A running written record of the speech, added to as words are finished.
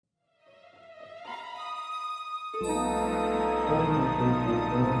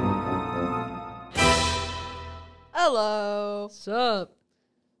Hello. What's up?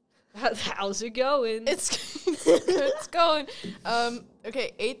 How's it going? It's going.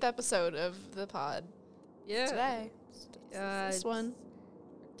 Okay, 8th episode of the pod. Yeah. Today. This one.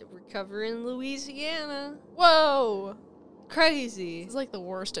 We're covering Louisiana. Whoa. Crazy. It's like the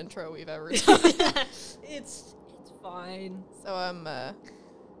worst intro we've ever done. It's fine. So,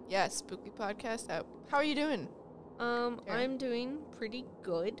 yeah, spooky podcast. How are you doing? I'm doing pretty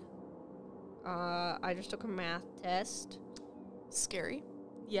good. I just took a math test. Scary.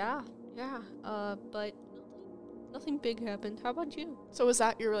 Yeah. But nothing big happened. How about you? So was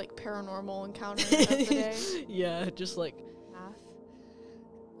that your, like, paranormal encounter of the day? Yeah, just like Math?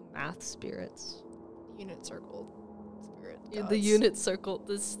 math spirits. Unit circled. Spirit Yeah, gods. the unit circle.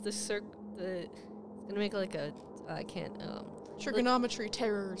 It's gonna make like a, I can't, Trigonometry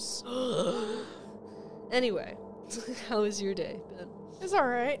terrors. Anyway, how was your day, Ben? It's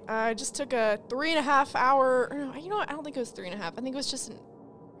alright. I just took a 3.5 hour. You know what? I don't think it was 3.5. I think it was just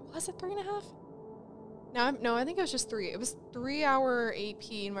was it 3.5? No, I think it was just 3. It was 3-hour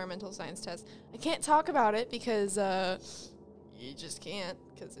AP environmental science test. I can't talk about it because you just can't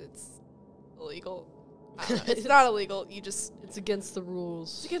because it's illegal. I don't know. It's not illegal. It's against the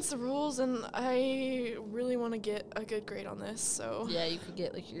rules. It's against the rules, and I really want to get a good grade on this. So Yeah, you could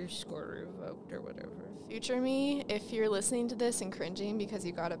get like your score revoked or whatever. future me, if you're listening to this and cringing because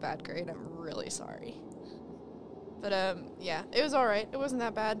you got a bad grade, I'm really sorry. But yeah, it was all right. It wasn't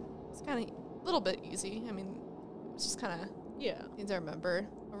that bad. It's kind of a little bit easy. I mean, it's just kind of things I remember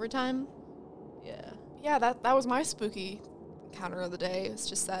over time. Yeah, that was my spooky encounter of the day. It's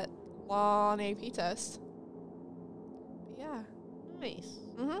just that long AP test. But yeah. Nice.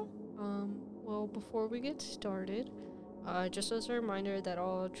 Mhm. Well, before we get started, just as a reminder that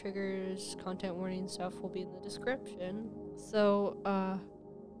all triggers, content warning stuff will be in the description. So,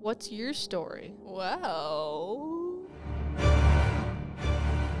 what's your story? Well.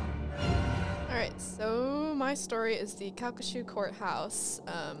 Alright, so my story is the Calcasieu Courthouse,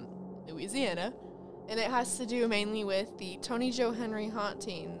 Louisiana, and it has to do mainly with the Toni Jo Henry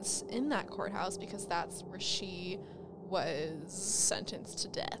hauntings in that courthouse because that's where she was sentenced to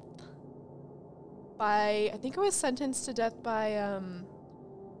death. I think it was sentenced to death by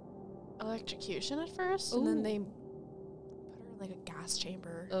electrocution at first, and then they put her in like a gas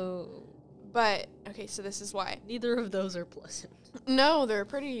chamber. Oh. But, okay, so this is why. Neither of those are pleasant. No, they're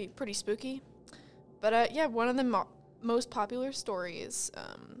pretty spooky. But, yeah, one of the most popular stories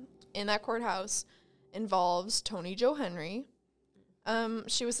in that courthouse involves Toni Jo Henry.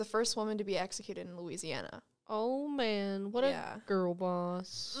 She was the first woman to be executed in Louisiana. Oh, man. What a girl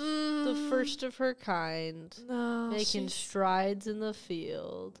boss. The first of her kind. No, Making strides in the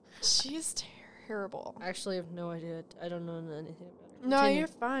field. She's terrible. I actually have no idea. I don't know anything about her. No, Continue. you're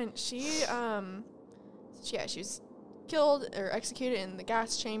fine. She was killed or executed in the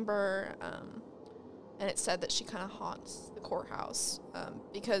gas chamber, and it said that she kind of haunts the courthouse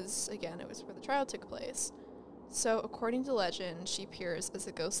because, again, it was where the trial took place. So, according to legend, she appears as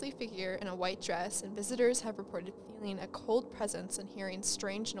a ghostly figure in a white dress, and visitors have reported feeling a cold presence and hearing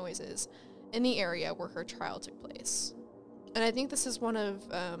strange noises in the area where her trial took place. And I think this is one of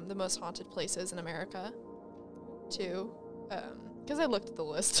the most haunted places in America, too, because I looked at the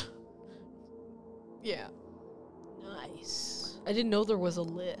list. Yeah. Nice. I didn't know there was a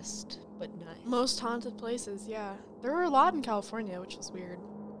list, but nice. Most haunted places, yeah. There were a lot in California, which was weird.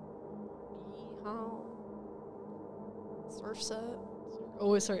 Yeehaw. Surf's up.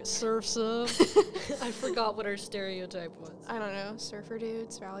 Oh, sorry, surf's up. I forgot what our stereotype was. I don't know. Surfer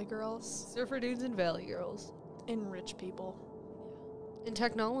dudes, valley girls, Surfer dudes and valley girls. and rich people. And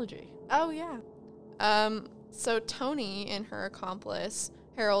technology. Oh, yeah. So Toni and her accomplice,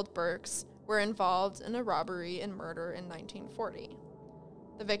 Harold Burks, were involved in a robbery and murder in 1940.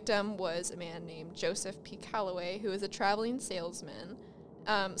 The victim was a man named Joseph P. Calloway, who was a traveling salesman.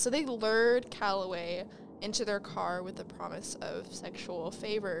 So they lured Calloway into their car with the promise of sexual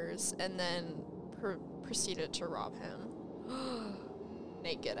favors and then proceeded to rob him.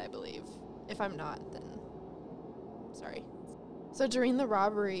 Naked, I believe. If I'm not, then sorry. So during the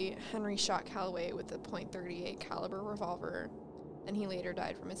robbery, Henry shot Calloway with a .38 caliber revolver, and he later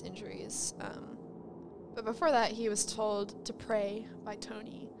died from his injuries. But before that, he was told to pray by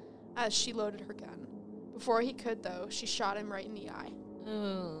Toni as she loaded her gun. Before he could, though, she shot him right in the eye.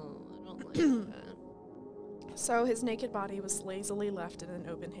 Oh, I don't like that. So his naked body was lazily left in an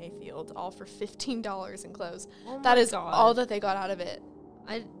open hayfield, all for $15 in clothes. Oh That my is God. all that they got out of it.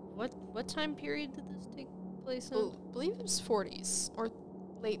 What time period did this take place in? I believe it was 40s or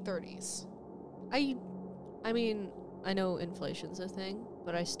late 30s. I mean, I know inflation's a thing,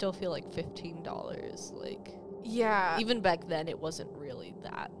 but I still feel like $15, like, Yeah. even back then, it wasn't really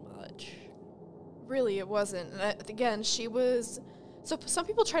that much. Really, it wasn't. And again, she was... So some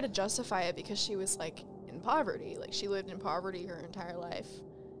people try to justify it because she was, like, in poverty. Like, she lived in poverty her entire life.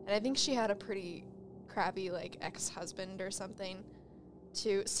 And I think she had a pretty crappy, like, ex-husband or something,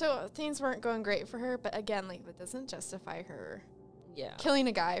 too. So things weren't going great for her. But again, like, that doesn't justify her killing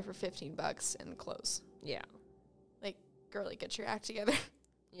a guy for $15 and clothes. Yeah. Like, girlie, get your act together.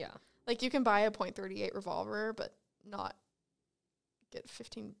 Yeah. Like, you can buy a .38 revolver, but not get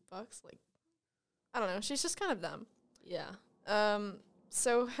 $15. Like, I don't know. She's just kind of dumb. Yeah.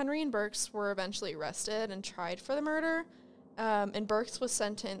 So Henry and Burks were eventually arrested and tried for the murder. And Burks was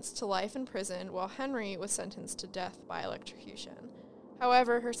sentenced to life in prison, while Henry was sentenced to death by electrocution.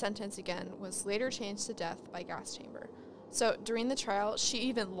 However, her sentence again was later changed to death by gas chamber. So during the trial, she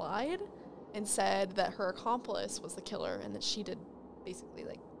even lied and said that her accomplice was the killer and that she did basically,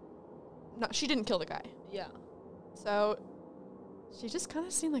 like, she didn't kill the guy. Yeah. So she just kind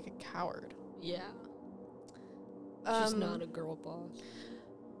of seemed like a coward. Yeah. She's not a girl boss.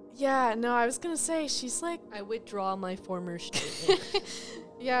 Yeah, no, I was gonna say, she's like... I withdraw my former statement.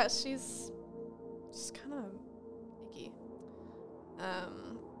 Yeah, she's just kind of icky.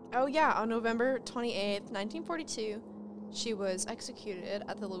 Oh yeah, on November 28th, 1942, she was executed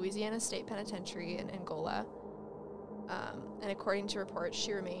at the Louisiana State Penitentiary in Angola. And according to reports,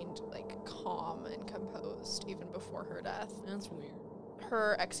 she remained, like, calm and composed even before her death. That's weird.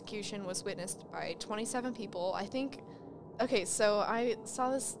 Her execution was witnessed by 27 people. I think... Okay, so I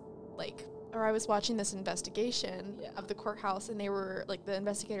saw this, like... Or I was watching this investigation of the courthouse, and they were, like, the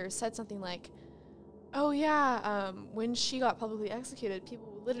investigators said something like, oh, yeah, when she got publicly executed,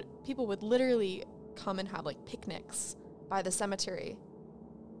 people would literally come and have, like, picnics by the cemetery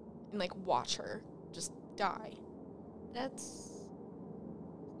and, like, watch her just die. That's...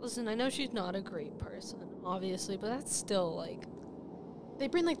 Listen, I know she's not a great person, obviously, but that's still, like... They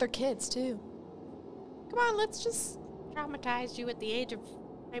bring, like, their kids, too. Come on, let's just... Traumatized you at the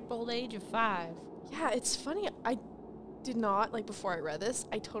old age of 5. Yeah, it's funny. I did not, like, before I read this,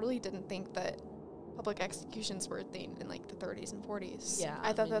 I totally didn't think that public executions were a thing in, like, the 30s and 40s. Yeah,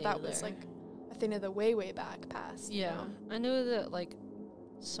 I thought that was, like, a thing of the way, way back past. Yeah. You know? I know that, like,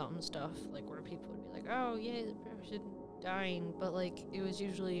 some stuff, like, where people would be like, oh, yeah, the person dying, but, like, it was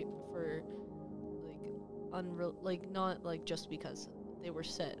usually for, like, not, like, just because they were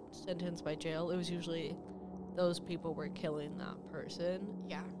sentenced by jail. It was usually those people were killing that person.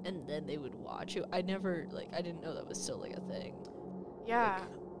 Yeah. And then they would watch you. I never, like, I didn't know that was still, like, a thing. Yeah.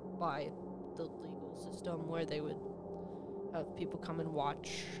 Like, by the legal system where they would have people come and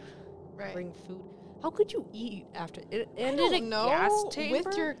watch, bring food. How could you eat after it ended a gas chamber?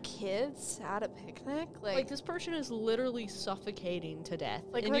 With your kids at a picnic? Like, this person is literally suffocating to death.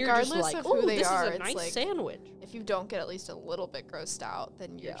 Like, and regardless you're just like, of who they this are, is a it's nice like, sandwich. If you don't get at least a little bit grossed out,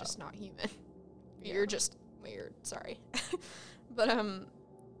 then you're just not human. You're just weird. Sorry. But,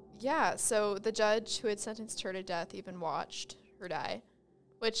 yeah, so the judge who had sentenced her to death even watched her die,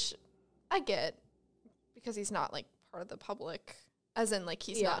 which I get because he's not, like, part of the public. As in, like,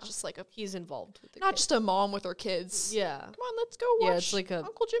 he's not just, like, he's involved with the not kids. just a mom with her kids. Yeah. Come on, let's go watch it's like a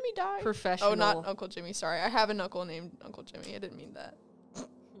Uncle Jimmy die. professional. Oh, not Uncle Jimmy, sorry. I have an uncle named Uncle Jimmy. I didn't mean that.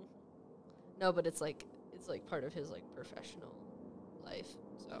 No, but it's like part of his, like, professional life.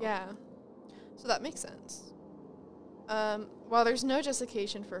 So Yeah. So that makes sense. While there's no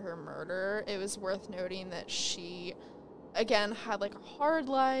justification for her murder, it was worth noting that she, again, had, like, a hard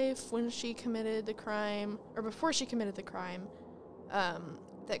life when she committed the crime, or before she committed the crime,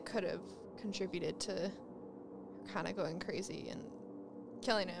 that could have contributed to her kind of going crazy and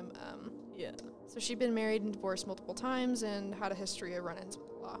killing him. Yeah. So she'd been married and divorced multiple times and had a history of run-ins with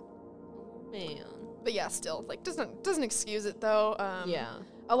the law. Man. But yeah, still, like, doesn't excuse it, though. Yeah.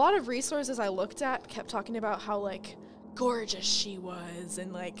 A lot of resources I looked at kept talking about how, like, gorgeous she was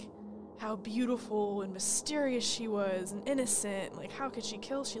and, like, how beautiful and mysterious she was and innocent. Like, how could she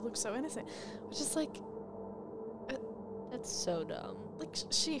kill? She looked so innocent. Which is, like... That's so dumb. Like,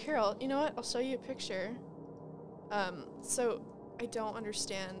 you know what? I'll show you a picture. So, I don't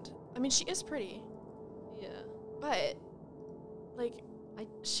understand. I mean, she is pretty. Yeah. But, like,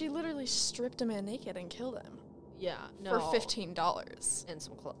 she literally stripped a man naked and killed him. Yeah, no. For $15. And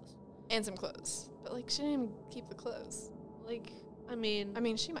some clothes. And some clothes. But, like, she didn't even keep the clothes. Like, I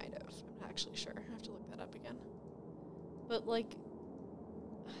mean, she might have. I'm not actually sure. I have to look that up again. But, like,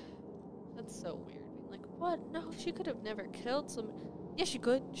 that's so weird. Like, what? No, she could have never killed someone. Yeah, she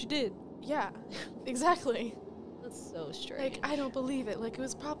could. She did. Yeah, exactly. That's so strange. Like, I don't believe it. Like, it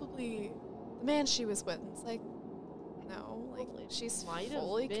was probably the man she was with. It's like, no, like she's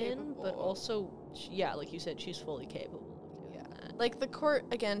fully capable. But also, like you said, she's fully capable of doing that. Like the court,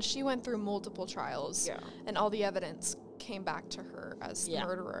 again, she went through multiple trials, and all the evidence came back to her as the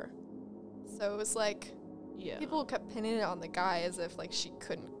murderer. So it was like, people kept pinning it on the guy as if like she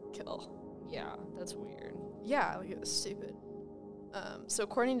couldn't kill. Yeah, that's weird. Yeah, like it was stupid. So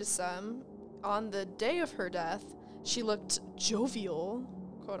according to some, on the day of her death, she looked jovial,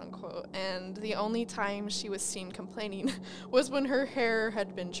 quote unquote, and the only time she was seen complaining was when her hair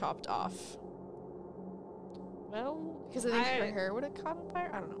had been chopped off. Well, because I think her hair would have caught on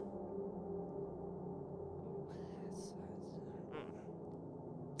fire. I don't know.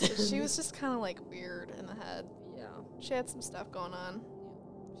 So she was just kind of like weird in the head. Yeah. She had some stuff going on.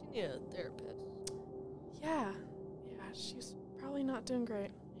 She needed a therapist. Yeah. Yeah, she's probably not doing great.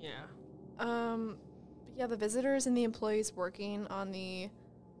 Yeah. But yeah, the visitors and the employees working on the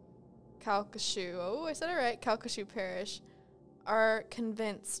Calcasieu Parish are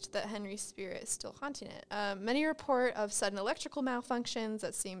convinced that Henry's spirit is still haunting it. Many report of sudden electrical malfunctions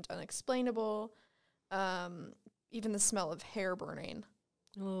that seemed unexplainable. Even the smell of hair burning.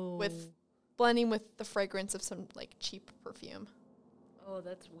 With blending with the fragrance of some like cheap perfume. Oh,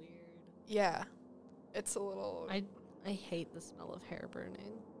 that's weird. Yeah. It's a little... I hate the smell of hair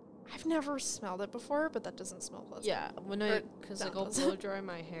burning. I've never smelled it before, but that doesn't smell pleasant. Yeah, because like I'll blow dry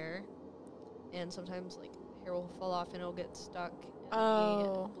my hair, and sometimes like hair will fall off and it'll get stuck in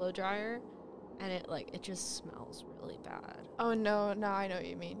the blow dryer, and it just smells really bad. Oh no, I know what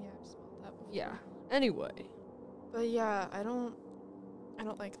you mean. Yeah, I've smelled that before. Yeah. Anyway. But yeah, I don't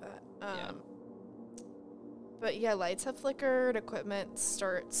like that. But yeah, lights have flickered, equipment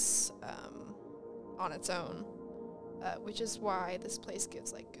starts on its own, which is why this place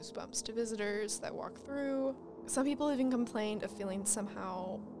gives like goosebumps to visitors that walk through. Some people even complained of feeling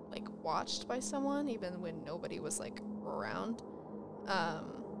somehow like watched by someone, even when nobody was like around.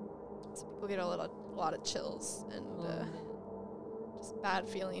 So people get a lot of chills and just bad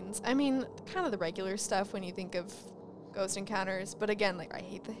feelings. I mean, kind of the regular stuff when you think of ghost encounters, but again, like I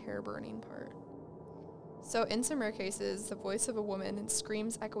hate the hair burning part. So in some rare cases, the voice of a woman and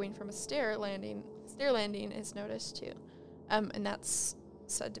screams echoing from a stair landing is noticed too. And that's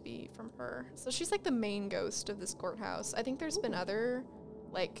said to be from her. So she's like the main ghost of this courthouse. I think there's been other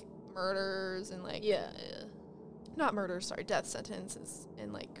like murders and like not murders, sorry, death sentences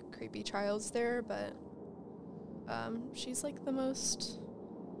and like creepy trials there, but she's like the most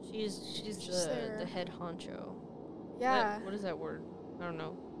she's the head honcho. Yeah. What is that word? I don't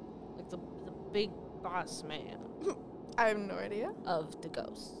know. Like the big boss man. I have no idea. Of the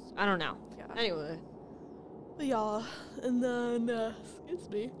ghosts. I don't know. Yeah. Anyway. Yeah. And then, excuse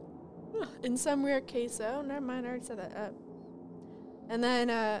me. In some rare case, never mind, I already said that. And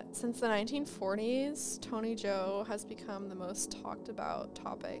then, since the 1940s, Tony Joe has become the most talked about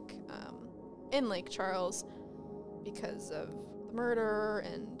topic in Lake Charles because of the murder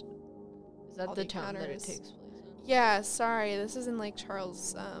and is that the town that it takes place? Yeah, sorry. This is in Lake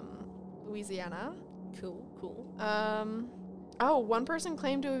Charles, Louisiana. Cool. One person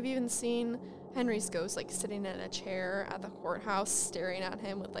claimed to have even seen Henry's ghost, like, sitting in a chair at the courthouse, staring at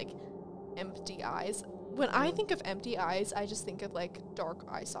him with, like, empty eyes. When I think of empty eyes, I just think of, like, dark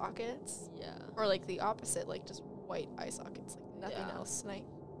eye sockets. Yeah. Or, like, the opposite, like, just white eye sockets, like, nothing else. And I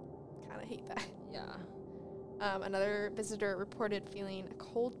kind of hate that. Yeah. Another visitor reported feeling a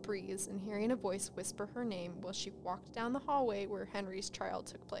cold breeze and hearing a voice whisper her name while she walked down the hallway where Henry's trial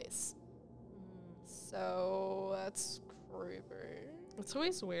took place. So that's creepy. It's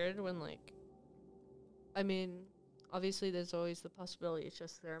always weird when, like, I mean, obviously there's always the possibility it's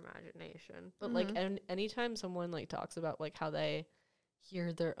just their imagination. But, like, anytime someone, like, talks about, like, how they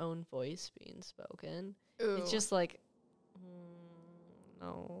hear their own voice being spoken, it's just like,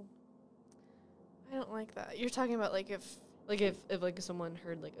 no. I don't like that. You're talking about like if someone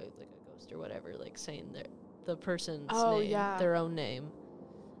heard like a ghost or whatever, like saying the person's name, their own name.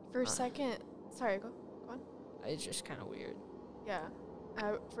 For a second, sorry, go on. It's just kind of weird. Yeah.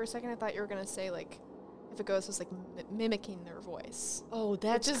 For a second, I thought you were gonna say like if a ghost was like mimicking their voice. Oh,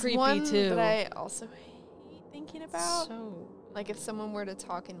 that's which is creepy one too. That I also hate thinking about. So like if someone were to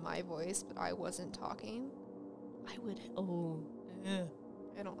talk in my voice, but I wasn't talking, I would. Oh,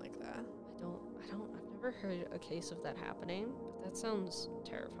 I don't like that. I've never heard a case of that happening, but that sounds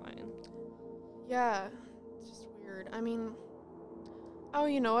terrifying. Yeah, it's just weird. I mean,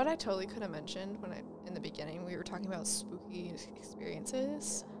 you know what I totally could have mentioned in the beginning, we were talking about spooky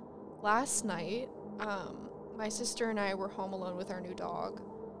experiences. Last night, my sister and I were home alone with our new dog,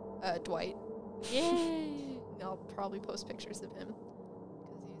 Dwight. Yay! I'll probably post pictures of him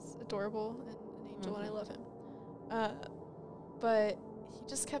because he's adorable and an angel, and I love him. But he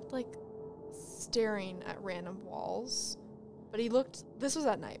just kept like staring at random walls. But this was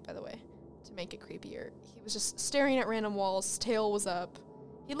at night, by the way, to make it creepier. He was just staring at random walls, his tail was up.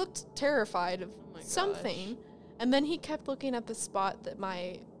 He looked terrified of something. And then he kept looking at the spot that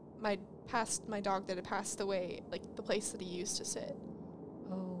my dog that had passed away, like the place that he used to sit.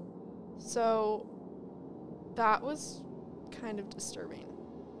 Oh. So that was kind of disturbing.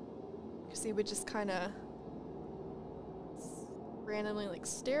 Because he would just kind of randomly like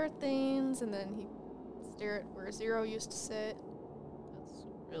stare at things, and then he'd stare at where Zero used to sit. That's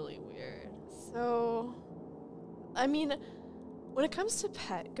really weird. So, I mean, when it comes to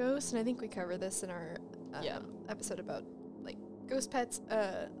pet ghosts, and I think we covered this in our episode about like ghost pets,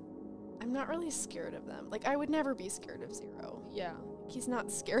 I'm not really scared of them. Like, I would never be scared of Zero. Yeah. He's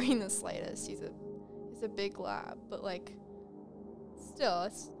not scary in the slightest. He's a big lab, but like, still,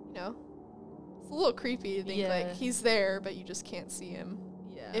 it's, you know, it's a little creepy to think like he's there, but you just can't see him.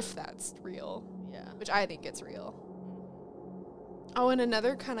 Yeah. If that's real. Yeah. Which I think it's real. Oh, and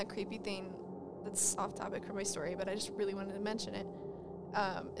another kind of creepy thing that's off topic from my story, but I just really wanted to mention it,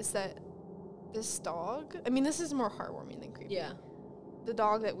 is that this dog, I mean, this is more heartwarming than creepy. Yeah. The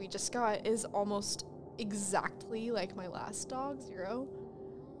dog that we just got is almost exactly like my last dog, Zero.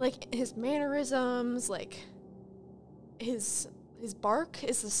 Like, his mannerisms, like, his bark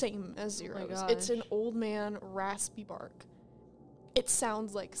is the same as Zero's. Oh It's an old man, raspy bark. It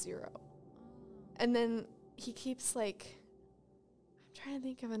sounds like Zero. And then he keeps, like, I'm trying to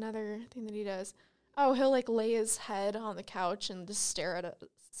think of another thing that he does. Oh, he'll, like, lay his head on the couch and just stare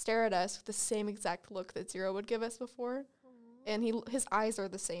at us with the same exact look that Zero would give us before. And his eyes are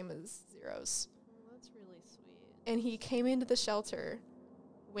the same as Zero's. Oh, that's really sweet. And he came into the shelter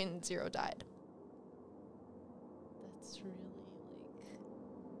when Zero died. That's really,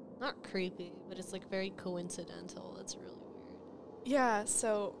 like, not creepy, but it's, like, very coincidental. That's really weird. Yeah,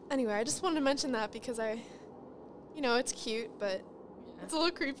 so, anyway, I just wanted to mention that because it's cute, but it's a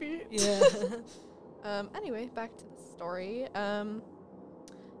little creepy. Yeah. Anyway, back to the story.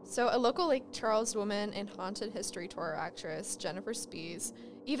 So a local Lake Charles woman and haunted history tour actress, Jennifer Spees,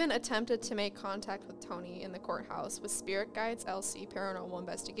 even attempted to make contact with Tony in the courthouse with Spirit Guides LC Paranormal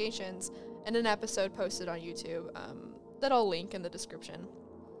Investigations in an episode posted on YouTube that I'll link in the description.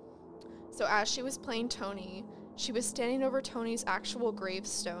 So as she was playing Tony, she was standing over Tony's actual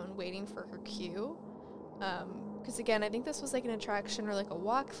gravestone waiting for her cue. Because again, I think this was like an attraction or like a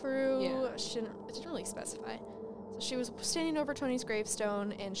walkthrough. Yeah. It didn't really specify. So she was standing over Tony's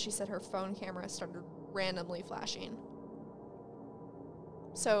gravestone, and she said her phone camera started randomly flashing.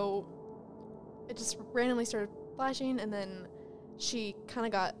 So it just randomly started flashing, and then she kind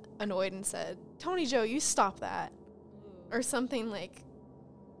of got annoyed and said, "Tony Joe, you stop that." Or something like,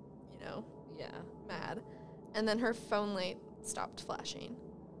 mad. And then her phone light stopped flashing.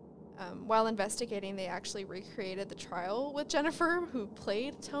 While investigating, they actually recreated the trial with Jennifer, who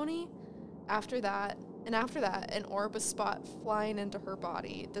played Tony. After that, an orb was spot flying into her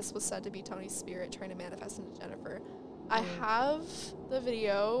body. This was said to be Tony's spirit trying to manifest into Jennifer. I have the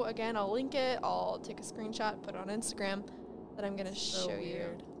video. Again, I'll link it. I'll take a screenshot, put it on Instagram, that I'm going to show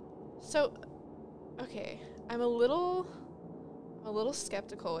you. So, okay, I'm a little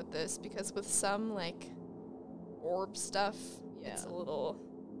skeptical with this because with some, like, orb stuff, it's a little,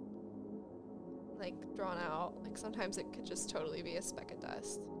 like, drawn out. Like, sometimes it could just totally be a speck of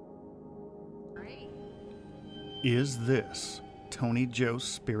dust. Is this Tony Joe's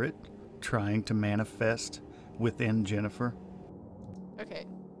spirit trying to manifest within Jennifer? Okay,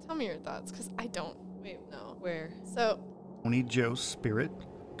 tell me your thoughts, because I don't know. Where? So, Tony Joe's spirit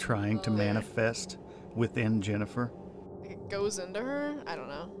trying to manifest within Jennifer? like, it goes into her? I don't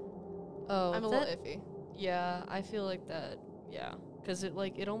know. Oh, I'm a little iffy. Yeah, I feel like that. Yeah, because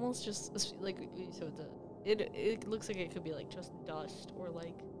it almost just like so it looks like it could be like just dust or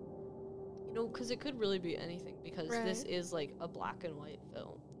like, because it could really be anything because this is like a black and white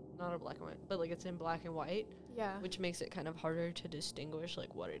film, not a black and white, but like it's in black and white. Yeah. Which makes it kind of harder to distinguish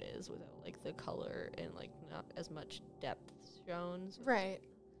like what it is without like the color and like not as much depth shown. So Right.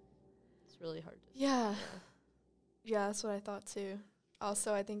 It's really hard to. Yeah. Yeah, that's what I thought too.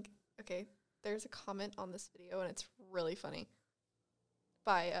 Also, I think, okay, there's a comment on this video, and it's really funny.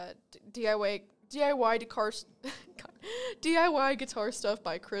 By DIY guitar stuff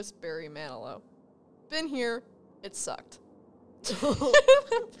by Chris Berry Manilow. Been here, it sucked.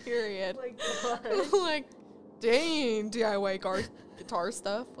 Period. Oh my gosh. Like, dang, DIY guitar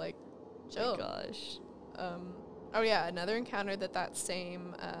stuff. Like, chill. Oh my gosh. Oh yeah, another encounter that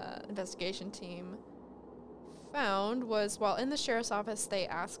same investigation team found was while in the sheriff's office, they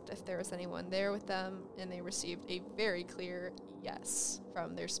asked if there was anyone there with them, and they received a very clear yes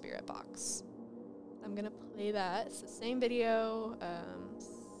from their spirit box. I'm going to play that. It's the same video.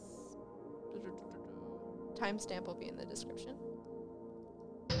 Timestamp will be in the description.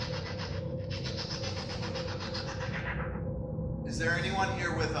 Is there anyone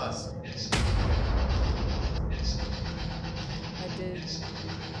here with us? I did.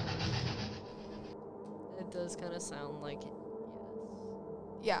 It does kind of sound like yes.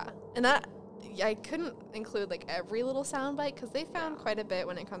 Yeah, and that I couldn't include like every little soundbite because they found quite a bit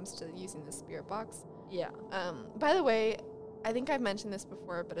when it comes to using the spirit box. Yeah. By the way, I think I've mentioned this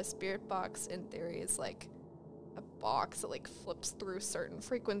before, but a spirit box in theory is like a box that like flips through certain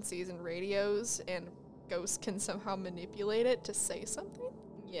frequencies and radios, and ghosts can somehow manipulate it to say something.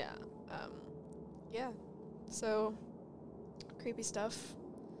 Yeah. Yeah. So creepy stuff.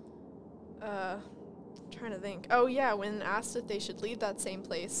 Trying to think. Oh yeah, when asked if they should leave that same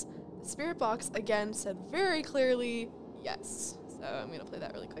place, the spirit box again said very clearly yes. So I'm gonna play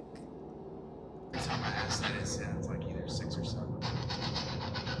that really quick. Every time I ask that, it sounds like either 6 or 7.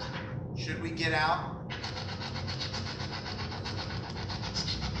 Should we get out?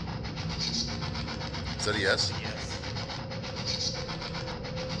 Is that a yes?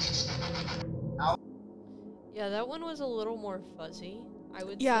 Yeah, that one was a little more fuzzy, I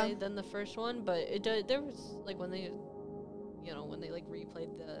would Yeah. say, than the first one. But it did. There was like when they, when they like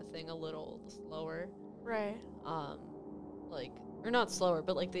replayed the thing a little slower. Right. Like, or not slower,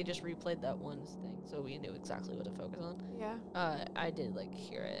 but like they just replayed that one thing, so we knew exactly what to focus on. Yeah. I did like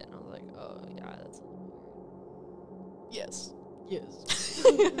hear it, and I was like, oh yeah, that's a little weird. Yes. Yes.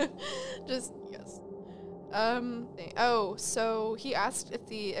 Just yes. So he asked if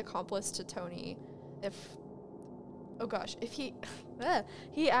the accomplice to Tony,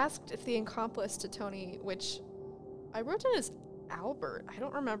 he asked if the accomplice to Tony, which I wrote down as Albert. I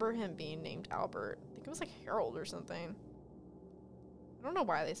don't remember him being named Albert. I think it was like Harold or something. I don't know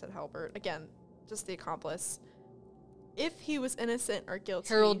why they said Halbert. Again, just the accomplice. If he was innocent or guilty.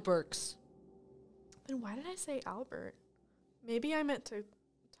 Harold Burks. Then why did I say Albert? Maybe I meant to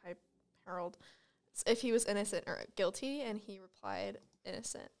type Harold. If he was innocent or guilty, and he replied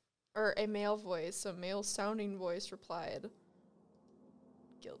innocent. Or a male voice, so male sounding voice replied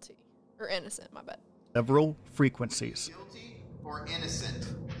guilty. Or innocent, my bad. Several frequencies. Guilty or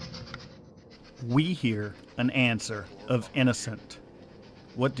innocent? We hear an answer of innocent.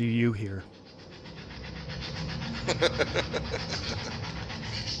 What do you hear?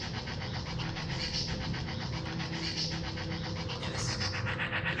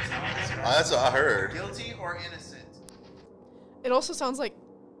 That's what I heard. Guilty or innocent? It also sounds like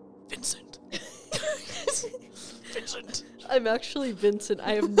Vincent. Vincent. I'm actually Vincent.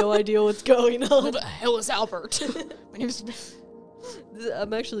 I have no idea what's going on. Who the hell is Albert? My name's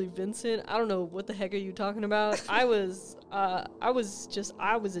I'm actually Vincent. I don't know what the heck are you talking about. I was a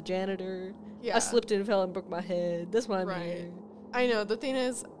janitor. Yeah. I slipped and fell and broke my head. That's why I'm Right. here. I know. The thing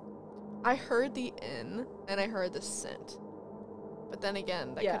is, I heard the in and I heard the scent. But then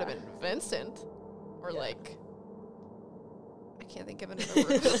again, that could have been Vincent. Or like, I can't think of another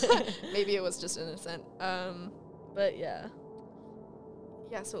word. Maybe it was just innocent. But yeah.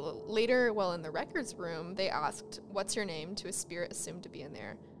 Yeah, so later, while in the records room, they asked, "What's your name?" to a spirit assumed to be in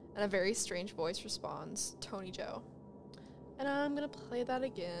there. And a very strange voice responds, "Tony Joe." And I'm going to play that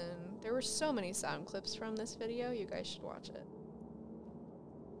again. There were so many sound clips from this video. You guys should watch it.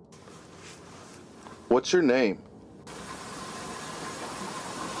 What's your name?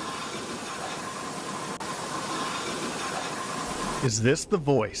 Is this the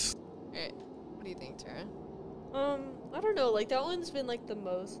voice? All right. What do you think, Tara? I don't know. Like, that one's been, like, the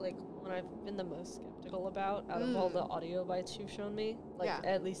most, like, one I've been the most skeptical about out of all the audio bites you've shown me. Like,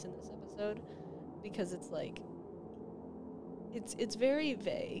 at least in this episode. Because it's, like, it's very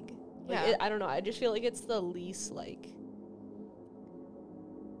vague. Like, I don't know. I just feel like it's the least, like...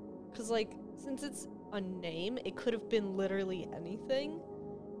 Because, like, since it's a name, it could have been literally anything.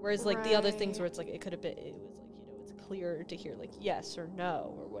 Whereas, like, the other things where it's, like, it could have been... It was, like, it's clearer to hear, like, yes or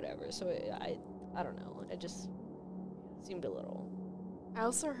no or whatever. So, I don't know. It just... seemed a little. I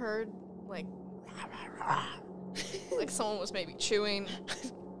also heard like like someone was maybe chewing.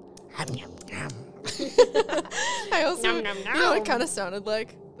 I also, you know, it kind of sounded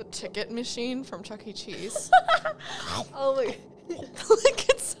like the ticket machine from Chuck E. Cheese. Oh my! Like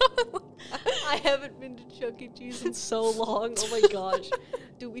it sounded like that. I haven't been to Chuck E. Cheese in so long. Oh my gosh,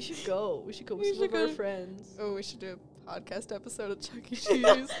 dude, we should go. We should go with some of our friends. Oh, we should do a podcast episode of Chuck E.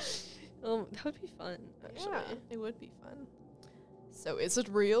 Cheese. That would be fun. Actually, Yeah, it would be fun. So is it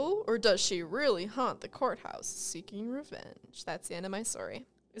real, or does she really haunt the courthouse seeking revenge? That's the end of my story.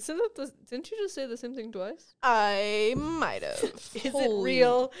 Isn't it didn't you just say the same thing twice? I might have. Is it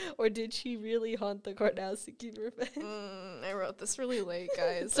real, or did she really haunt the courthouse seeking revenge? I wrote this really late,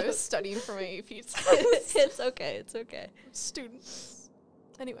 guys. I was studying for my AP test. It's okay. It's okay. Students.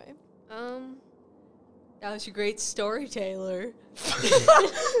 Anyway. That was your great story, Taylor.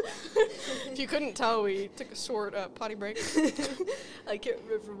 If you couldn't tell, we took a short potty break. I can't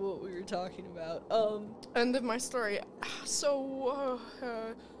remember what we were talking about. End of my story. So,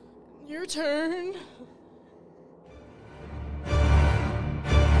 your turn.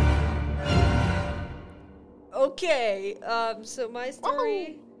 Okay. So my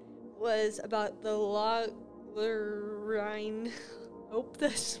story was about the Lorraine. Hope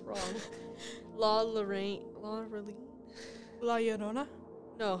that's wrong. Lorraine. La Llorona?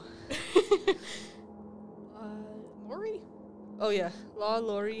 No. Lori? Oh yeah,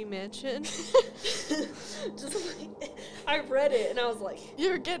 Lori Mansion. Just like, I read it and I was like,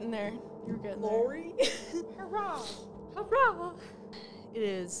 You're getting there. You're getting Lori. Hurrah! Hurrah! It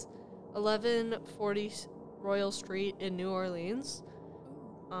is 1140 Royal Street in New Orleans.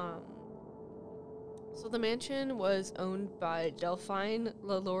 So the mansion was owned by Delphine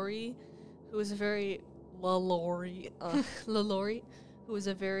LaLaurie, who was a very LaLaurie, who was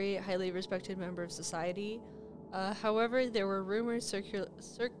a very highly respected member of society. However, there were rumors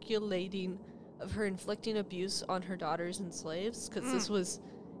circulating of her inflicting abuse on her daughters and slaves, because this was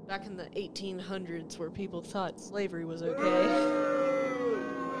back in the 1800s where people thought slavery was okay.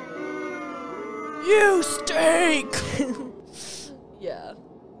 You stink! Yeah.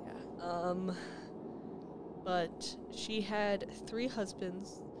 But she had 3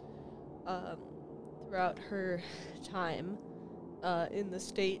 husbands throughout her time in the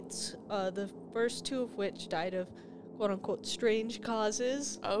States, the first 2 of which died of quote-unquote strange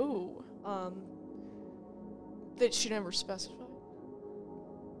causes. Oh. That she never specified?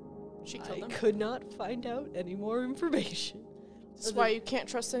 She killed I them? could not find out any more information. That's why you can't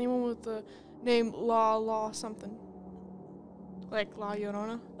trust anyone with the name La something. Like La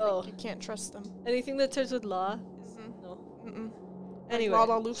Llorona. Oh. Like, you can't trust them. Anything that starts with law is no. Anyway. Like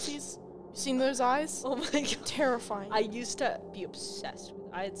La Loopsies? You seen those eyes? Oh my god. Terrifying. I used to be obsessed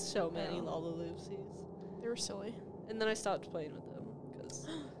with I had so many Lollaloopsies. They were silly. And then I stopped playing with them because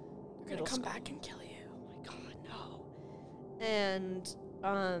They're gonna come back and kill you. Oh my god, no. And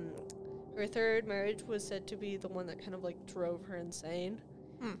her 3rd marriage was said to be the one that kind of like drove her insane.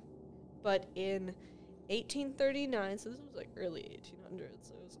 But in 1839, so this was like early 1800s,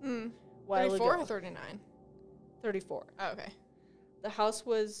 so it was a while 34 ago. or 39? 34. Oh, okay. The house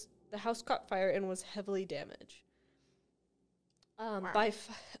caught fire and was heavily damaged. While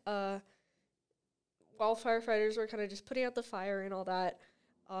firefighters were kind of just putting out the fire and all that,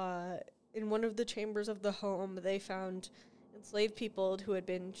 in one of the chambers of the home, they found enslaved people who had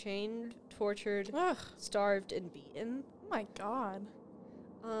been chained, tortured, starved, and beaten. Oh my god.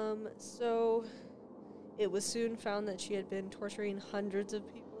 So it was soon found that she had been torturing hundreds of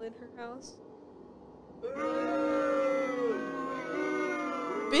people in her house.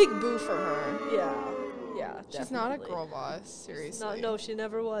 Big boo for her. Yeah, She's not a girl boss, seriously. No, she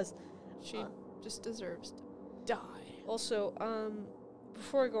never was. She just deserves to die. Also,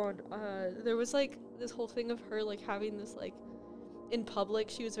 before I go on, there was like this whole thing of her like having this like in public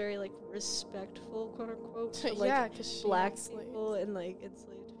she was very like respectful, quote unquote, to, like yeah, because black people and like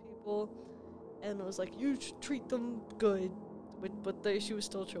enslaved people, and it was like you should treat them good, but she was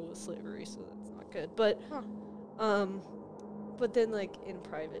still chill with slavery, so that's not good. But but then like in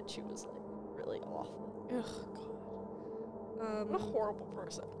private she was like really awful. Ugh, God. What a horrible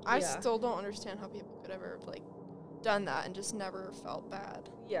person. I still don't understand how people could ever have like done that and just never felt bad.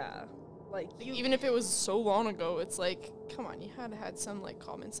 Yeah. Like even if it was so long ago, it's like, come on, you had some like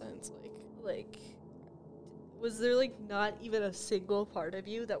common sense, like was there like not even a single part of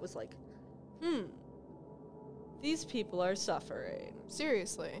you that was like, these people are suffering.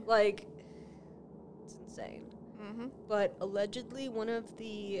 Seriously. Like, it's insane. But allegedly one of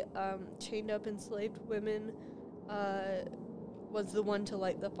the chained up enslaved women was the one to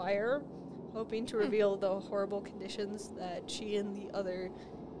light the fire, hoping to reveal the horrible conditions that she and the other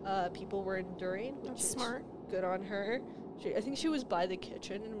people were enduring. That's smart. Good on her. I think she was by the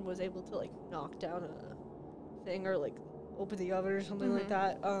kitchen and was able to like knock down a thing or like open the oven or something like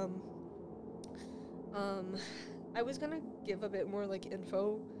that. I was gonna give a bit more like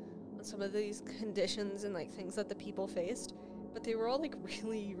info on some of these conditions and like things that the people faced, but they were all like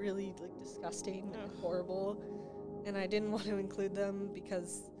really, really like disgusting and horrible, and I didn't want to include them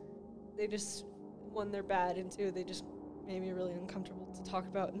because they just, one, they're bad, and 2, they just made me really uncomfortable to talk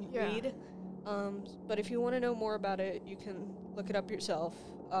about and Yeah. read. But if you want to know more about it, you can look it up yourself.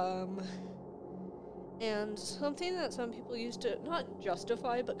 And something that some people used to not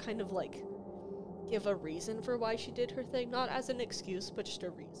justify, but kind of like give a reason for why she did her thing, not as an excuse, but just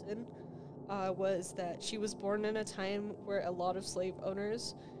a reason, was that she was born in a time where a lot of slave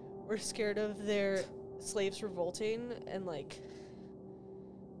owners were scared of their slaves revolting and like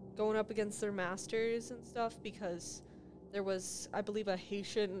going up against their masters and stuff, because there was, I believe, a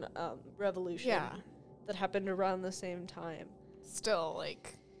Haitian revolution Yeah. that happened around the same time. Still,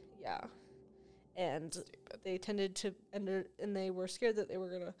 like, Yeah. And stupid. they tended to, and they were scared that they were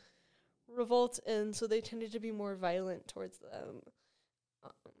going to revolt, and so they tended to be more violent towards them,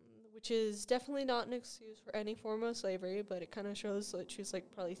 which is definitely not an excuse for any form of slavery, but it kind of shows that she was, like,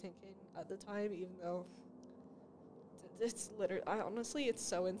 probably thinking at the time, even though it's literally, honestly, it's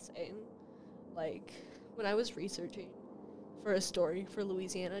so insane. Like, when I was researching for a story for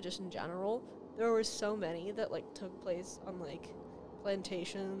Louisiana, just in general, there were so many that, like, took place on, like,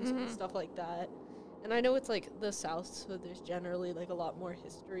 plantations and stuff like that. And I know it's, like, the South, so there's generally, like, a lot more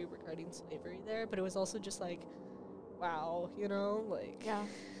history regarding slavery there, but it was also just, like, wow, you know? Like... Yeah.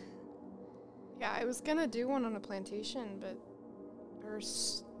 Yeah, I was gonna do one on a plantation, but I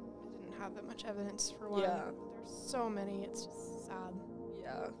didn't have that much evidence for one. Yeah. There's so many, it's just sad.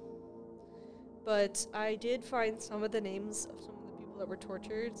 Yeah. But I did find some of the names of some of the people that were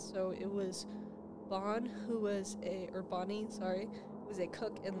tortured. So it was Bonnie, who was a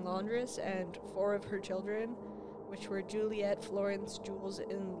cook and laundress, and 4 of her children, which were Juliet, Florence, Jules,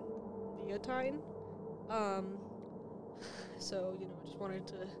 and Leontine. So, you know, I just wanted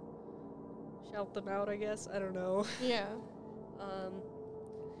to shout them out, I guess. I don't know. Yeah.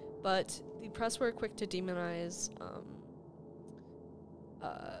 But the press were quick to demonize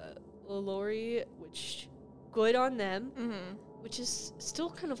Lori, which good on them, which is still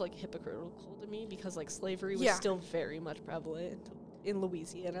kind of like hypocritical to me, because like slavery was still very much prevalent in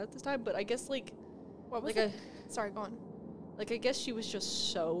Louisiana at this time. But I guess like What was like it? Sorry, go on. like I guess she was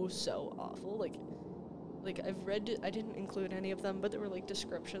just so awful. Like I've read, I didn't include any of them, but there were like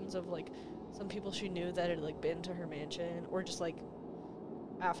descriptions of like some people she knew that had like been to her mansion, or just like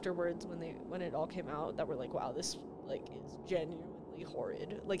afterwards when it all came out, that were like, wow, this like is genuinely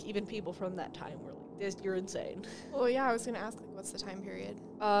horrid. Like even people from that time were like, this, you're insane. Well, yeah, I was gonna ask, like, what's the time period?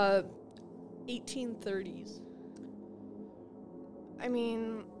 1830s. I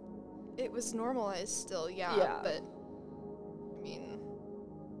mean, it was normalized still, Yeah. but I mean,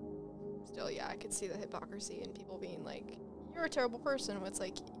 still, yeah, I could see the hypocrisy in people being like, you're a terrible person, when it's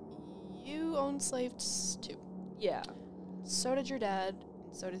like, you owned slaves too. Yeah. So did your dad,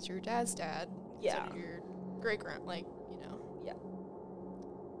 so did your dad's dad, Yeah. so did your great-grand, like, you know. Yeah.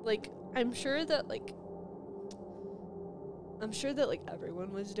 Like, I'm sure that like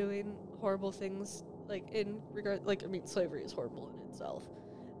everyone was doing horrible things, like, in regard, like, I mean, slavery is horrible in itself,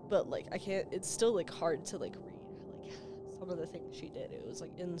 but, like, it's still, like, hard to, like, read, like, some of the things she did. It was,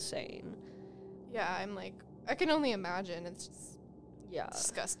 like, insane. Yeah, I'm like, I can only imagine. It's just Yeah.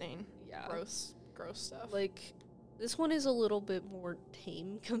 disgusting. Yeah. Gross stuff. Like, this one is a little bit more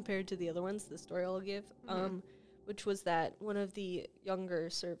tame compared to the other ones, the story I'll give, which was that one of the younger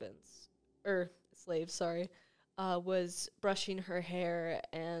slaves, was brushing her hair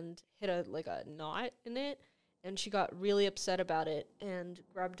and hit a knot in it, and she got really upset about it and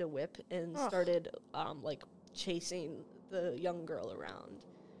grabbed a whip and started like chasing the young girl around.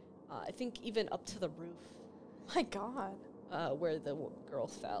 I think even up to the roof, My God. where the girl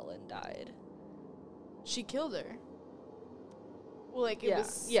fell and died. She killed her. Well, like, it Yeah,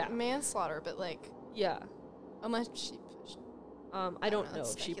 was yeah. manslaughter, but, like, Yeah. unless she pushed. I don't know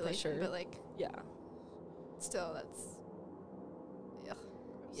it's if she pushed speculation, her. But, like, Yeah. still, that's... Ugh.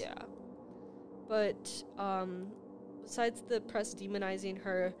 Gross. Yeah. But besides the press demonizing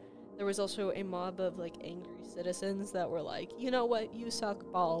her, there was also a mob of like angry citizens that were like, you know what, you suck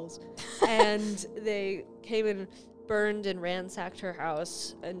balls. And they came and burned and ransacked her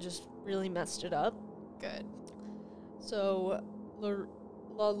house and just really messed it up. Good. So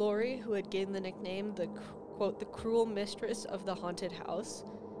Lori, who had gained the nickname the quote the cruel mistress of the haunted house,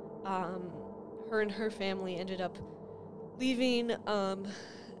 her and her family ended up leaving the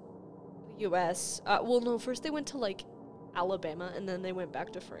U.S. First they went to like Alabama, and then they went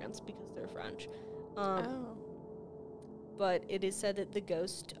back to France because they're French. But it is said that the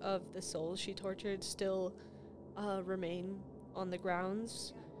ghost of the souls she tortured still remain on the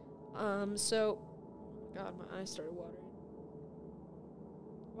grounds. So, God, my eyes started watering.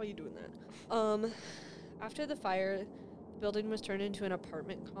 Why are you doing that? After the fire, the building was turned into an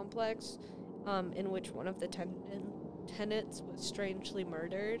apartment complex, in which one of the tenants was strangely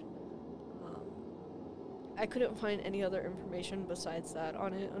murdered. I couldn't find any other information besides that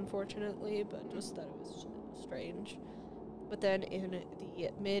on it, unfortunately, but just that it was strange. But then in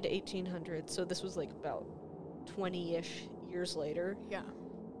the mid-1800s, so this was like about 20-ish years later, Yeah.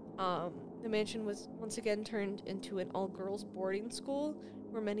 the mansion was once again turned into an all-girls boarding school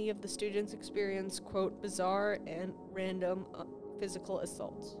where many of the students experienced, quote, bizarre and random physical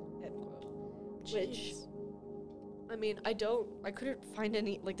assaults, end quote. Jeez. Which, I mean, I couldn't find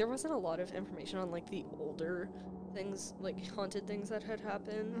any, like, there wasn't a lot of information on, like, the older things, like, haunted things that had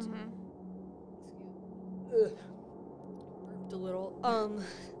happened. Mm-hmm. Ugh. Burped a little.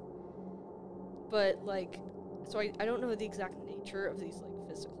 But, like, so I don't know the exact nature of these, like,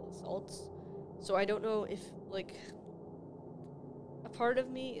 physical assaults. So I don't know if, like, a part of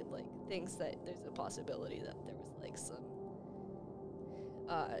me, like, thinks that there's a possibility that there was, like, some,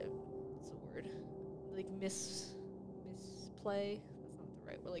 what's the word? Like, misplay? That's not the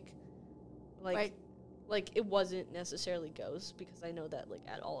right word. Like, it wasn't necessarily ghosts, because I know that, like,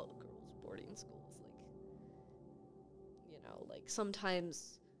 at all girls' boarding schools, like, you know, like,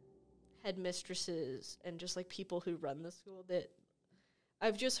 sometimes headmistresses and just, like, people who run the school, that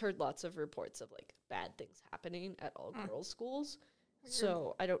I've just heard lots of reports of, like, bad things happening at all girls' schools. Weird.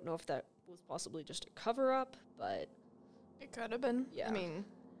 So I don't know if that was possibly just a cover-up, but It could have been. Yeah. I mean,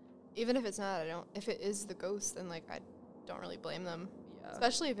 even if it's not, if it is the ghost, then, like, I don't really blame them. yeah.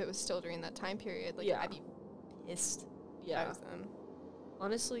 Especially if it was still during that time period. Like, Yeah. I'd be pissed if I Yeah. was them.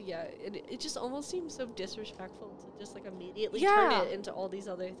 Honestly, yeah. It just almost seems so disrespectful to just, like, immediately Yeah. turn it into all these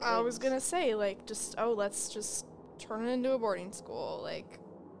other things. I was gonna say, like, let's just turn it into a boarding school. Like,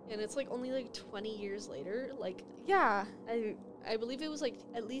 And it's, like, only, like, 20 years later. Like, yeah. I believe it was, like,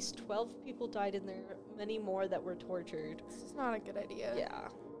 at least 12 people died in there, many more that were tortured. This is not a good idea. Yeah.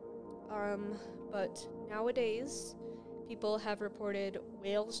 But nowadays, people have reported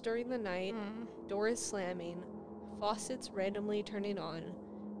wails during the night, doors slamming, faucets randomly turning on,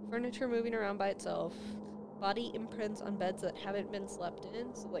 furniture moving around by itself, body imprints on beds that haven't been slept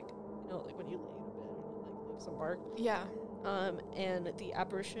in. So, like, you know, like when you lay in a bed and it, like, leaves some mark. Yeah. And the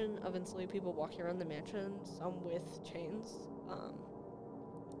apparition of enslaved people walking around the mansion, some with chains.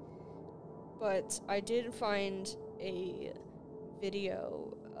 But I did find a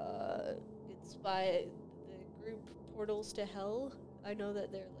video. It's by the group Portals to Hell. I know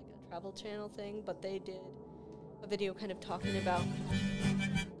that they're like a travel channel thing, but they did a video kind of talking about.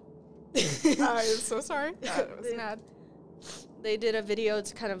 I'm so sorry. That was mad. They did a video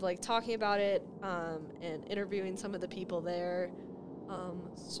to kind of like talking about it and interviewing some of the people there.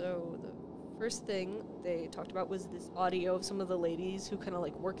 So the first thing they talked about was this audio of some of the ladies who kind of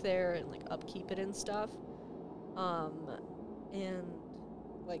like work there and like upkeep it and stuff. And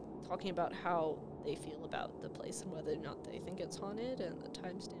like talking about how they feel about the place and whether or not they think it's haunted, and the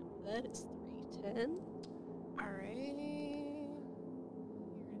timestamp for that is 3:10. All right. Here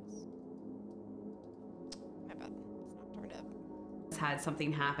it is. My bad. It's not turned up. Had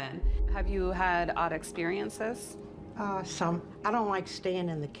something happen. Have you had odd experiences? Some. I don't like staying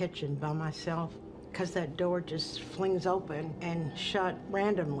in the kitchen by myself because that door just flings open and shut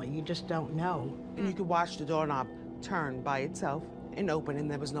randomly. You just don't know. And you could watch the doorknob turn by itself and open, and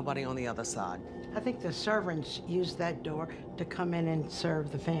there was nobody on the other side. I think the servants use that door to come in and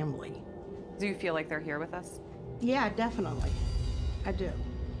serve the family. Do you feel like they're here with us? Yeah, definitely. I do.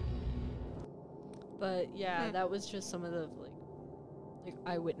 But yeah, that was just some of the like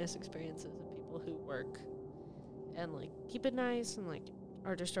eyewitness experiences of people who work and like keep it nice and like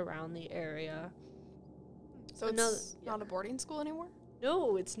are just around the area. So it's not a boarding school anymore?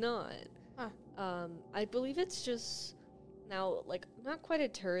 No, it's not. Huh. I believe it's just now like not quite a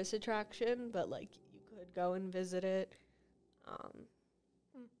tourist attraction, but like you could go and visit it.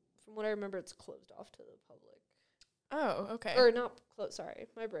 From what I remember, it's closed off to the public. Oh, okay. Or not closed. Sorry,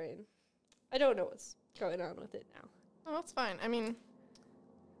 my brain. I don't know what's going on with it now. Oh, that's fine. I mean,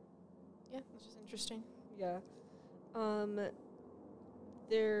 yeah, that's just interesting. Yeah.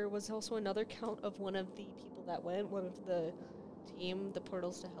 There was also another count of one of the people that went, one of the team, the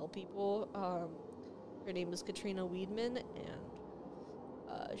Portals to Hell people. Her name is Katrina Weidman,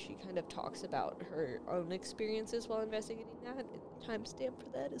 and she kind of talks about her own experiences while investigating that. And the timestamp for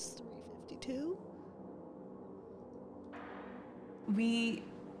that is 3:52. We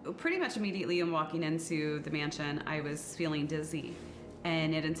pretty much immediately in walking into the mansion, I was feeling dizzy,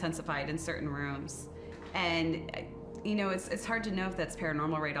 and it intensified in certain rooms. And you know, it's hard to know if that's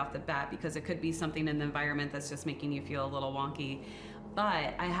paranormal right off the bat, because it could be something in the environment that's just making you feel a little wonky.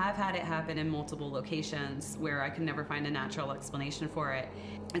 But I have had it happen in multiple locations where I can never find a natural explanation for it.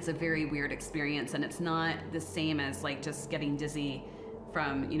 It's a very weird experience, and it's not the same as like just getting dizzy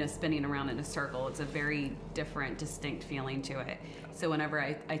from, you know, spinning around in a circle. It's a very different, distinct feeling to it. So whenever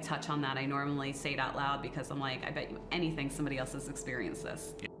I touch on that, I normally say it out loud because I'm like, I bet you anything somebody else has experienced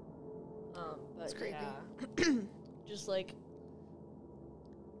this. But It's creepy. yeah, just like,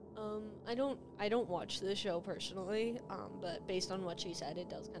 I don't watch the show personally, but based on what she said, it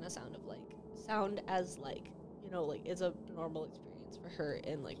does kind of sound as like, you know, like it's a normal experience for her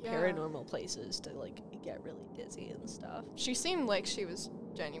in like paranormal places to like get really dizzy and stuff. She seemed like she was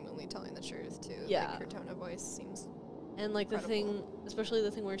genuinely telling the truth too. Yeah. Like her tone of voice seems And like incredible. the thing, especially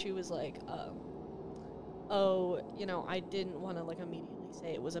the thing where she was like, oh, you know, I didn't want to like immediately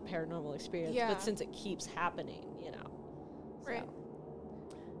say it was a paranormal experience, Yeah. but since it keeps happening, you know. Right. So,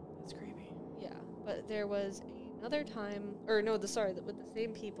 That's creepy. yeah. But there was another time, or no, with the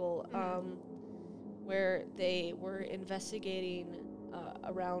same people, where they were investigating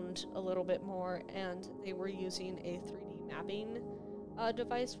around a little bit more, and they were using a 3D mapping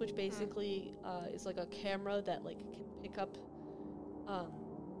device, which basically is like a camera that like can pick up a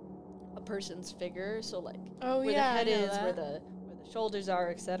person's figure, so like where the head is, where the shoulders are,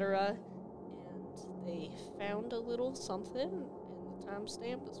 etc. And they found a little something, and the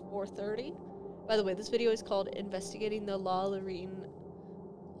timestamp is 4:30. By the way, this video is called "Investigating the La Lorraine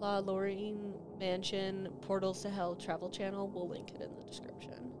Mansion Portals to Hell Travel Channel." We'll link it in the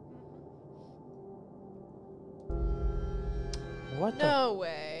description. What the? No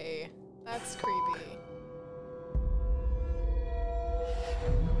way. That's creepy.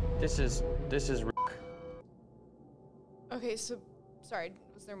 This is Okay, so sorry,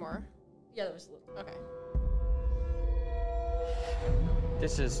 was there more? Yeah, there was a little. Okay.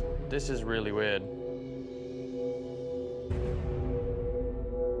 this is really weird.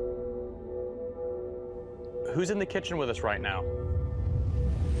 Who's in the kitchen with us right now?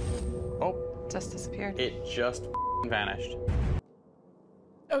 Oh, Just disappeared. it just vanished.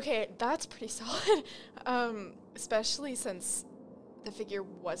 Okay, that's pretty solid. Especially since the figure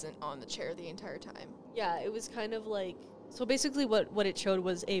wasn't on the chair the entire time. Yeah, it was kind of like, so basically what it showed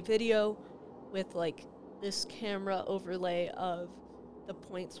was a video with like this camera overlay of the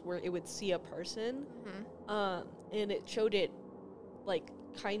points where it would see a person. And it showed it like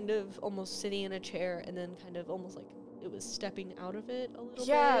kind of almost sitting in a chair, and then kind of almost like it was stepping out of it a little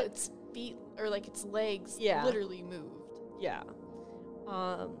Yeah, bit. its feet or like its legs Yeah. literally moved. Yeah.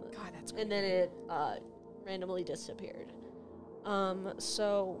 God, that's creepy. And then it randomly disappeared.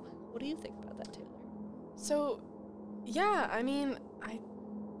 So what do you think about that, Taylor? So, yeah, I mean,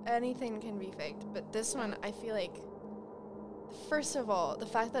 anything can be faked, but this one, I feel like, first of all, the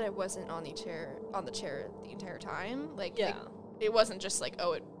fact that it wasn't on the chair the entire time, like, Yeah. it wasn't just like,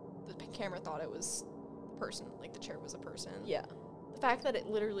 oh, the camera thought it was the person, like the chair was a person. Yeah. The fact that it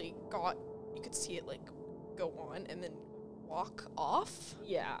literally you could see it like go on and then walk off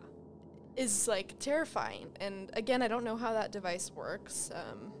Yeah. is like terrifying. And again, I don't know how that device works,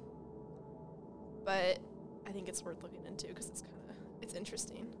 but I think it's worth looking into because it's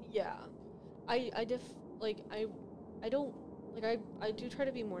interesting. Yeah. I do try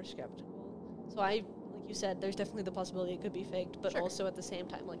to be more skeptical. So like you said, there's definitely the possibility it could be faked, but Sure. also at the same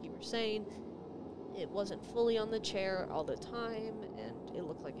time, like you were saying, it wasn't fully on the chair all the time, and it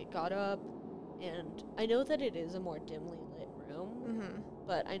looked like it got up. And I know that it is a more dimly lit room,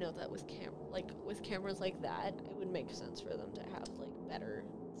 but I know that with cameras like that, it would make sense for them to have like better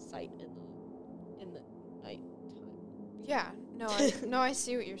sight in the night time. Yeah, no, I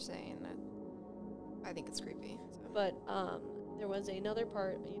see what you're saying. I think it's creepy. So. But there was another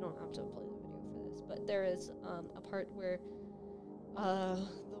part. You don't have to play the video for this, but there is a part where the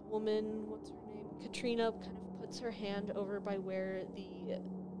woman, what's her name, Katrina, kind of puts her hand over by where the.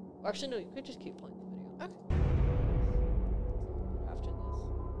 Actually, no, you could just keep playing the video. Okay. After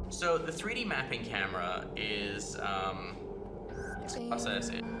this. So the 3D mapping camera is process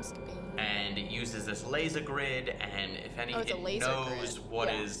it, and it uses this laser grid, and if any, it's a it laser knows grid. what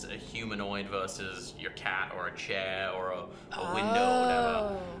Yeah. is a humanoid versus your cat or a chair or a window or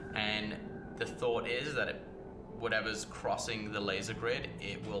whatever. And the thought is that whatever's crossing the laser grid,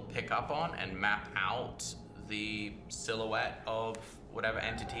 it will pick up on and map out the silhouette of whatever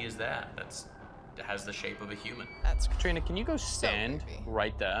entity is there that has the shape of a human. That's Katrina, can you go stand creepy.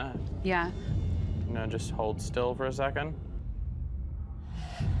 right there? Yeah. Just hold still for a second.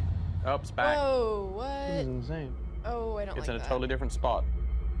 Oh, it's back. Whoa, This is what? insane. Oh, I don't It's like in a that. totally different spot.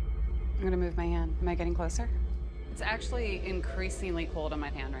 I'm gonna move my hand. Am I getting closer? It's actually increasingly cold on my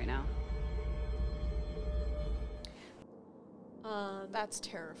hand right now. That's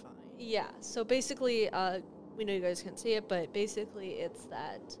terrifying. Yeah, so basically, we know you guys can't see it, but basically it's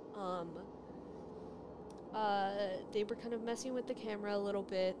that they were kind of messing with the camera a little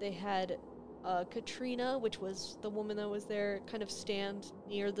bit. They had Katrina, which was the woman that was there, kind of stand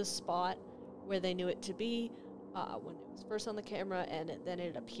near the spot where they knew it to be when it was first on the camera, and then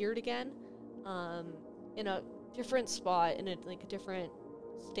it appeared again in a different spot, in a different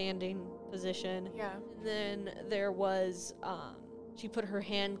standing position. Yeah. And then there was, she put her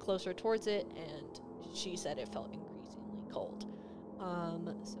hand closer towards it, and she said it felt increasingly cold.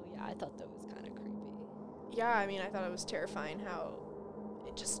 So yeah, I thought that was kind of creepy. Yeah, I mean, I thought it was terrifying how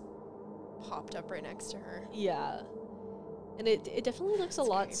it just popped up right next to her. Yeah. And it definitely looks a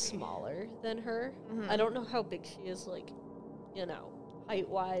lot creepy. smaller than her. Mhm. I don't know how big she is,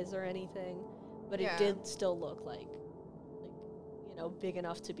 height-wise or anything, but Yeah. it did still look like, big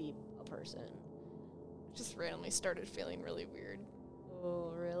enough to be a person. Just randomly started feeling really weird.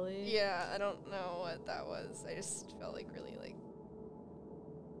 Oh, really? Yeah, I don't know what that was. I just felt really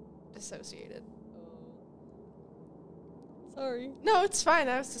dissociated. Sorry. No, it's fine.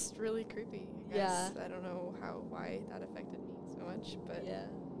 That was just really creepy. I guess. Yeah. I don't know why that affected me so much, but Yeah.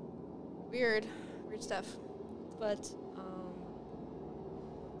 weird stuff. But,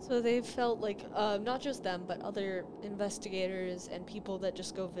 so they felt like, not just them, but other investigators and people that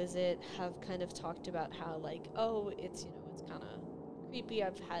just go visit have kind of talked about how, it's kind of creepy.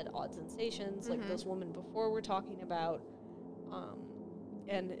 I've had odd sensations, like those women before were talking about.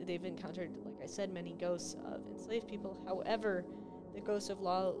 And they've encountered, like I said, many ghosts of enslaved people. However, the ghost of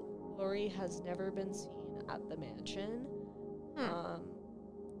Laurie has never been seen at the mansion.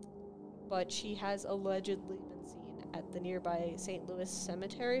 But she has allegedly been seen at the nearby St. Louis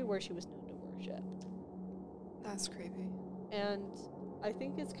cemetery where she was known to worship. That's creepy. And I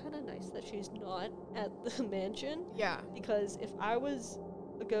think it's kind of nice that she's not at the mansion. Yeah. Because if I was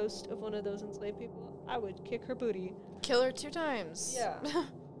a ghost of one of those enslaved people, I would kick her booty. Kill her 2 times. Yeah.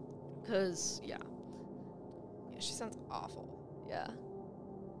 Because, yeah, she sounds awful. Yeah.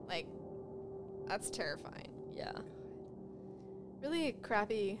 That's terrifying. Yeah. Really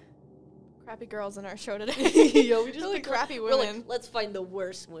crappy girls in our show today. Yo, we just really picked crappy we're women. like, let's find the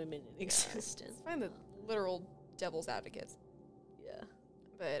worst women in existence. Let's find the literal devil's advocates. Yeah.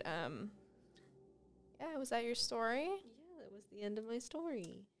 But, yeah, was that your story? Yeah, that was the end of my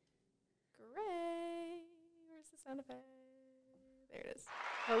story. Great. Where's the sound effect? There it is.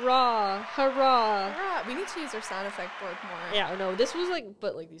 Hurrah! Hurrah! Hurrah! We need to use our sound effect board more. Yeah, no, this was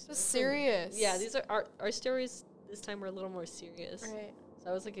these was serious. Yeah, these are our stories this time were a little more serious. Right.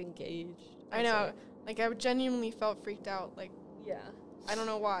 So I was engaged. I know. I genuinely felt freaked out. Yeah. I don't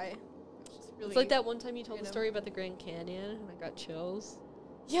know why. It's like that one time you told the story about the Grand Canyon and I got chills.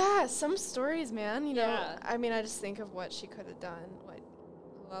 Yeah, some stories, man. You know, Yeah. I mean, I just think of what she could have done, what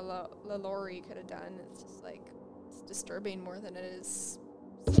Laurie could have done. It's just it's disturbing more than it is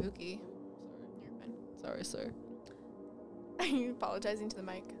spooky. You're fine. Sorry, sir. Are you apologizing to the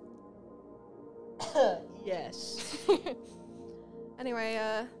mic? Yes. Anyway,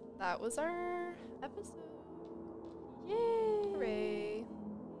 that was our episode. Yay! Hooray!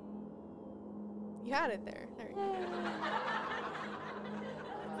 You had it there. There you go.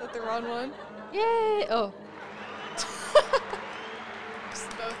 Is that the wrong one? Yay! Oh. Just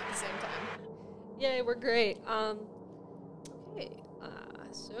both at the same time. Yay, we're great. Okay.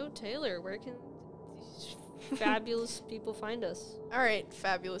 So Taylor, where can these fabulous people find us? All right,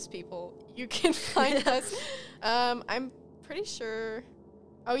 fabulous people. You can find us. I'm pretty sure.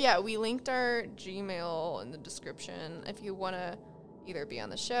 Oh yeah, we linked our Gmail in the description if you want to either be on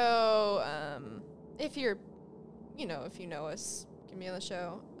the show. If you're, if you know us, you can be on the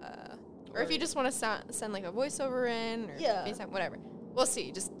show. Or if you just want to send a voiceover in or FaceTime, whatever. We'll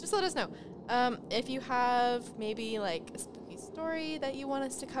see. Just let us know. If you have maybe a spooky story that you want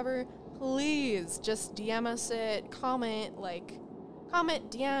us to cover, please just DM us it. Comment,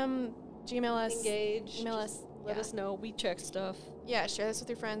 DM, Gmail us, Engage. email us. Let us know. We check stuff. Yeah, share this with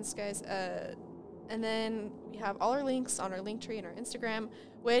your friends, guys. And then we have all our links on our Linktree and our Instagram,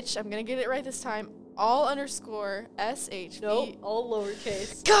 which I'm gonna get it right this time. all_SHV. Nope, all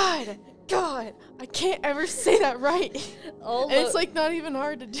lowercase. God, I can't ever say that right. And it's like not even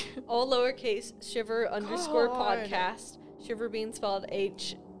hard to do. All lowercase shiver underscore God. podcast. Shiver being spelled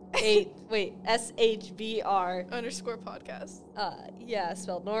SHVR underscore podcast. Yeah,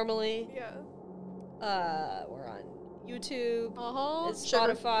 spelled normally. Yeah. We're on YouTube. It's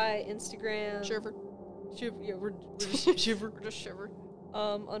Shiver. Spotify, Instagram. Shiver. Yeah, we're just shiver. We're just shiver.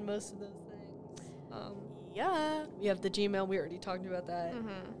 On most of those things. Yeah. We have the Gmail. We already talked about that.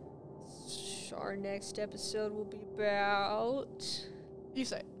 So our next episode will be about... You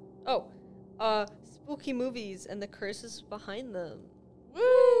say. Spooky movies and the curses behind them.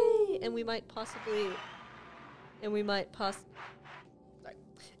 Woo! And we might possibly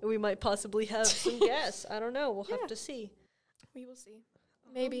have some guests. I don't know. We'll have to see. We will see.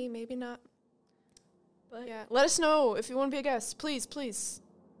 Maybe, maybe not. But yeah, let us know if you want to be a guest. Please, please.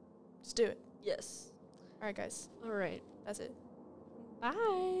 Just do it. Yes. All right, guys. All right. That's it. Bye.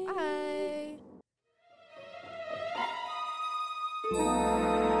 Bye.